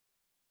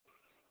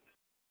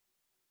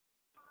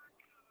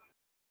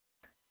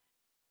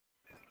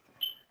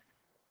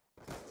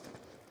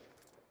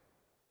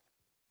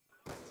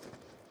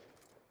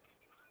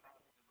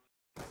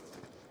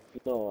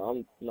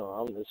I'm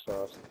this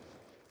Frost.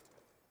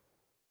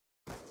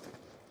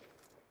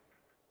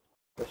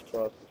 This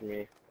Frost is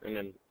me, and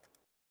then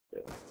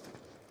yeah.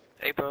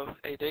 Hey, bro.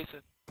 Hey,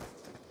 Jason.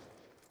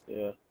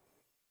 Yeah.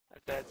 I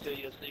gotta tell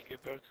you a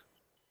secret, bro.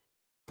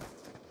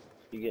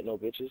 You get no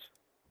bitches?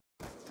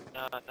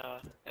 Nah.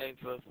 Hey,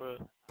 bro.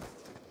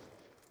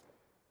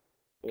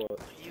 What?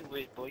 You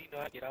with, boy. You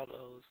know I get all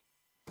those.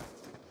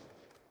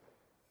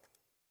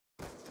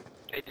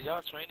 Hey, did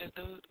y'all train this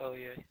dude? Oh,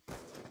 yeah.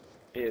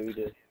 Yeah, we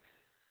did.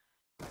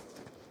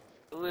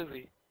 Who is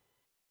he?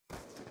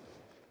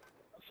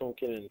 Some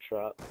kid in the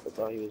trap that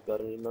thought he was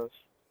better than us,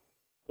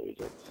 so we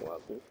just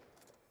slapped him.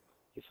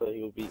 He said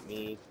he would beat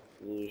me,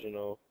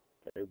 Delusional,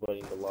 everybody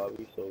in the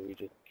lobby, so we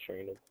just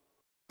trained him.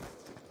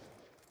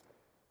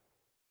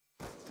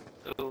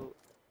 Who?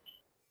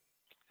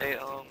 Hey,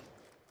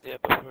 yeah,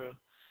 but for real.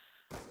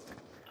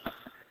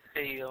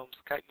 Hey,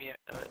 Skype me.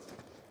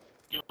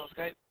 You on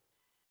Skype?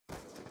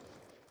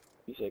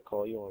 He said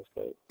call you on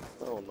Skype.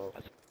 I don't know.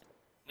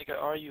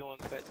 Nigga, are you on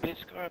Skype?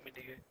 Bitch, call me,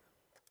 nigga.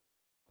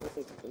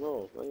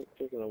 No, I ain't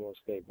picking up on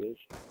Skype, bitch.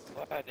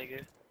 Why,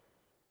 nigga?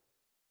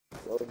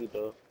 Love you,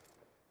 though.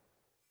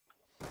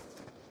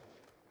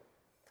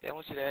 Yeah, I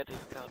want you to add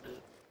this account,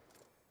 dude.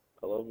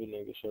 I love you,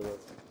 nigga. Shut up.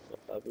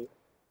 Happy?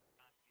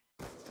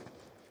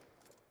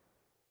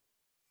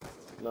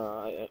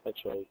 Nah, I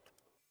tried.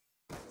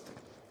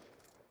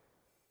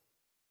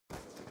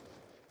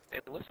 Hey,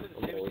 what's the I'm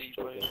always sensitivity,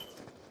 bro? joking.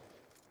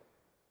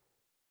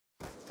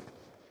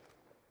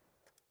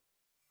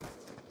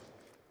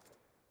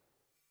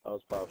 I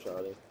was pop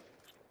shotting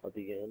at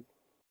the end.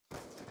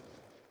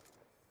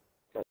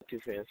 Not too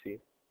fancy.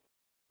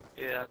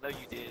 Yeah, I know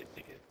you did,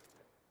 nigga.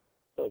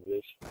 What's up,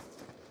 bitch?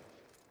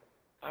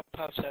 My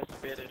pop shots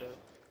better, though.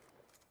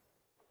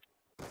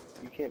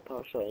 You can't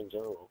pop shot in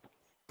general.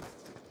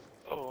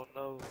 Oh,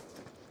 no.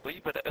 But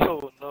you better,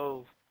 oh,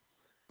 no.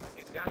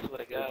 I swear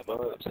to God, my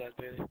pop shots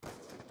better.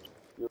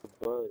 You're a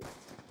bud.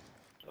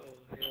 Oh,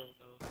 hell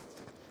no.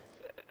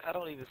 I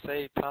don't even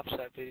say pop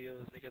shot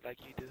videos, nigga, like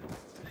you do.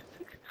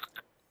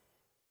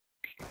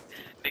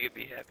 Nigga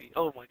be happy.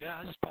 Oh my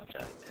god, I just pop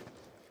shot it.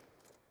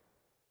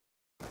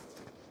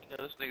 You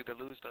know, this nigga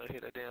Delusional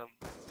hit a damn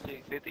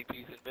 650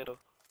 piece in the middle.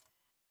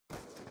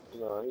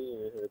 No,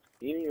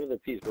 he didn't even hit the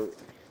piece, but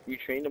you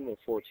trained him on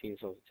 14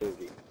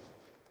 sensitivity.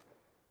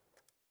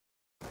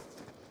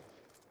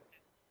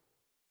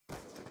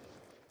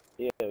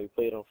 Yeah, we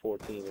played on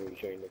 14 and we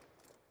trained him.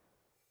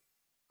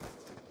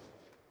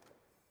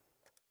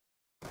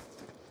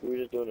 We were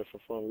just doing it for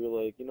fun. We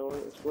were like, you know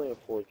what, let's play on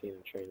 14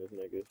 and train this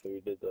nigga. So we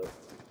did that.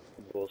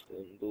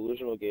 And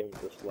Delusional gave him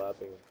the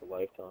slapping for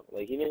lifetime.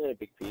 Like, he didn't hit a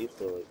big piece,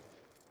 but like,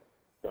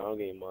 ground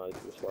game wise,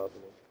 he was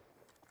slapping him.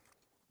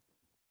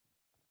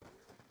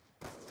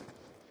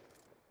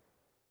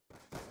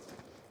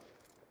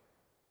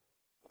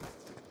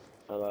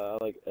 I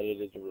like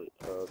edited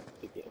the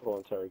whole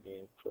entire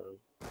game for him.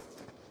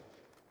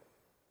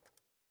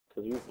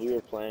 Cause we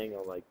were playing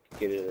on like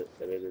get it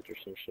edited or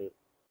some shit.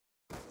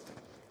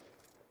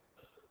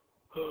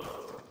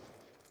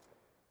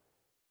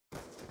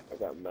 I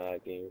got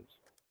mad games.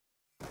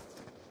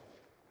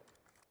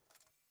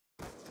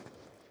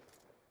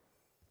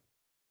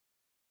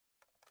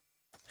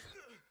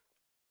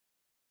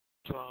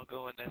 So I'll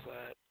go in that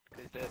side,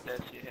 cause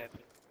that shit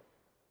happened.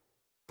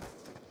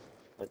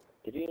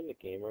 Did he end the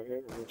game right here?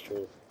 I'm not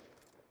sure.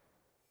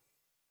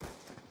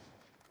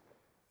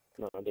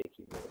 No, they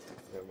keep missing.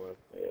 Never mind.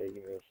 Yeah, he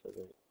missed, I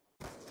think.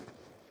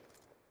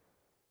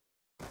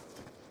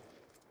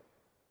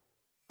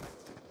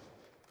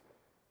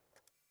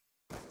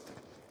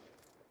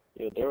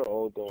 Yo, they're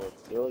all going.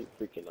 They're like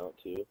freaking out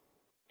too.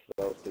 Cause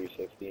I was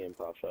 360 and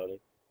pop shotting.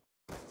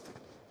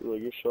 Yo,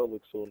 your shot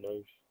looks so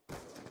nice.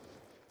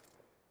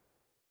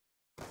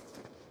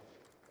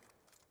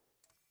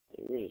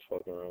 Yeah, we're just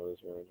fucking around with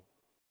this man.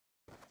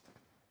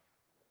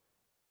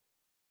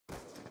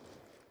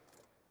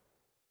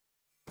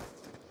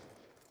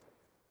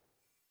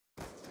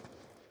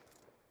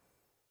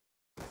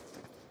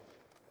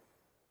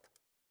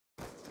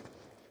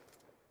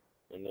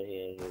 And then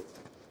he ended it.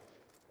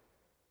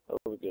 That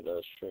was a good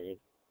ass train.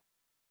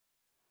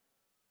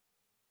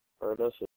 Alright, that's it.